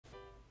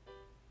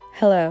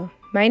Hello,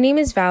 my name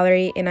is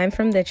Valerie and I'm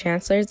from the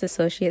Chancellor's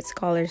Associate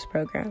Scholars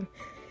Program.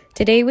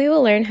 Today we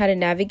will learn how to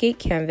navigate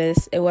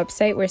Canvas, a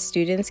website where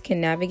students can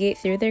navigate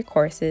through their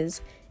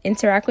courses,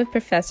 interact with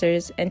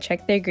professors, and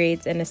check their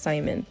grades and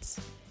assignments.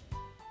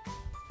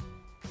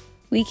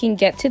 We can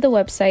get to the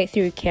website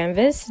through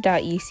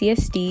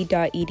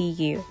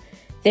canvas.ucsd.edu.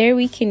 There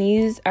we can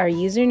use our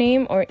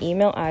username or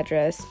email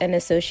address and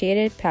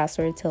associated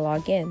password to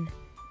log in.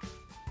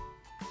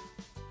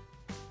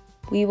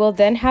 We will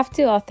then have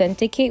to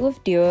authenticate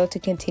with Duo to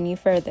continue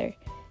further.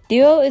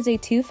 Duo is a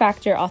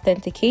two-factor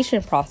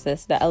authentication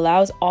process that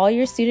allows all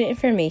your student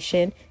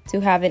information to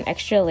have an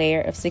extra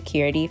layer of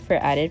security for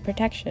added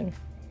protection.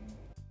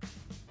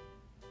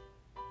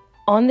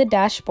 On the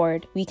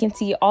dashboard, we can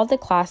see all the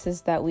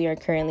classes that we are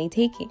currently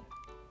taking.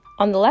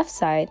 On the left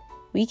side,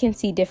 we can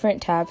see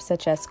different tabs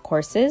such as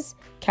Courses,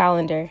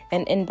 Calendar,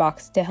 and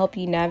Inbox to help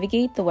you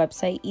navigate the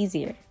website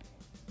easier.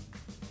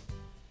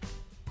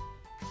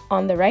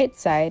 On the right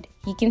side,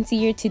 you can see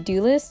your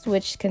to-do list,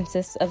 which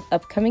consists of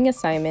upcoming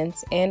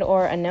assignments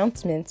and/or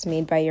announcements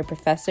made by your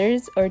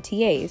professors or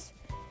TAs.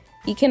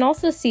 You can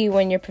also see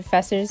when your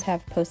professors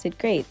have posted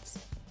grades.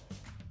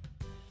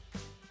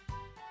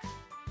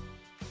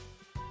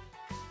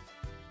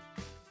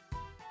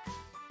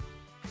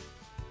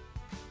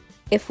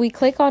 If we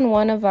click on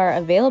one of our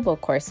available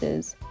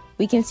courses,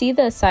 we can see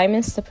the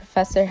assignments the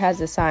professor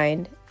has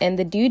assigned and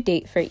the due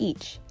date for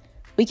each.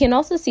 We can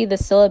also see the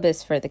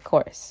syllabus for the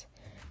course.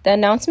 The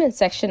announcement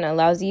section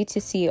allows you to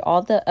see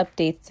all the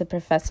updates the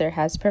professor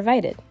has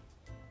provided.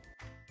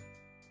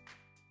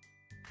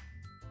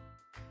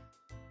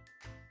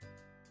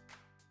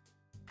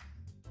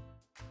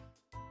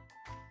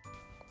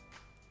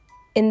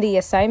 In the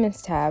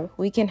Assignments tab,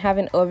 we can have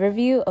an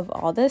overview of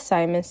all the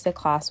assignments the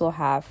class will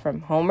have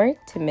from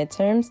homework to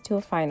midterms to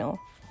a final.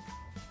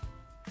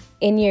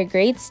 In your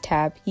Grades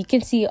tab, you can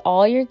see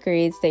all your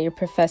grades that your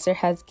professor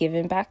has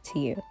given back to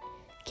you.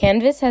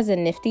 Canvas has a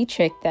nifty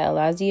trick that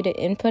allows you to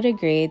input a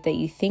grade that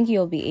you think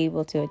you'll be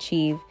able to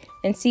achieve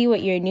and see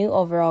what your new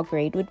overall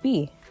grade would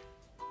be.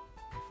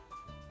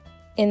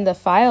 In the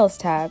Files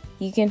tab,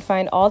 you can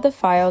find all the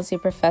files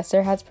your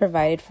professor has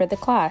provided for the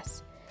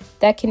class.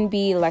 That can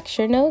be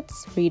lecture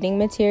notes, reading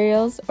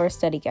materials, or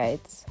study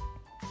guides.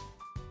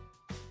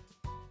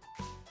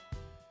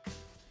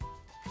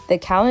 The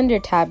Calendar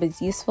tab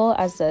is useful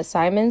as the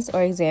assignments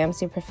or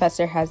exams your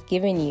professor has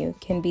given you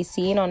can be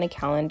seen on a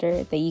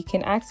calendar that you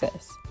can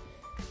access.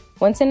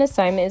 Once an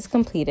assignment is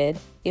completed,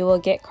 it will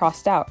get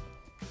crossed out.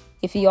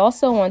 If you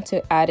also want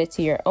to add it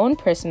to your own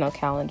personal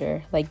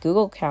calendar, like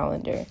Google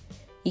Calendar,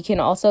 you can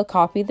also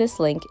copy this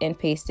link and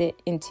paste it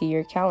into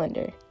your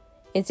calendar.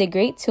 It's a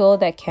great tool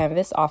that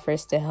Canvas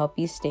offers to help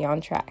you stay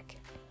on track.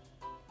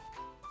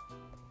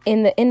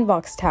 In the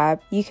Inbox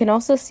tab, you can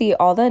also see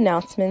all the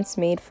announcements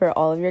made for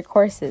all of your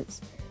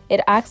courses.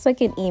 It acts like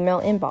an email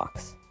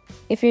inbox.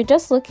 If you're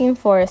just looking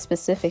for a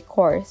specific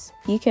course,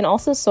 you can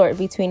also sort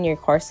between your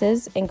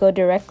courses and go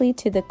directly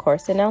to the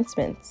course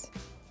announcements.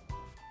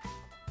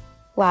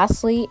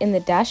 Lastly, in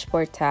the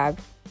Dashboard tab,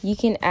 you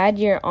can add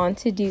your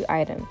on-to-do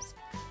items.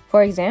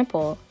 For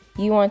example,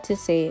 you want to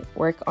say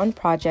work on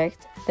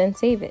project, then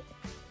save it.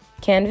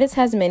 Canvas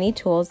has many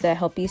tools that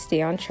help you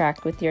stay on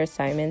track with your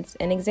assignments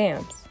and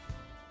exams.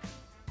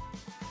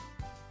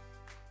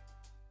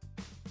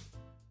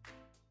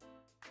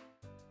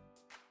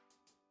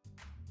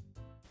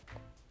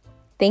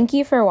 Thank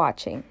you for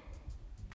watching.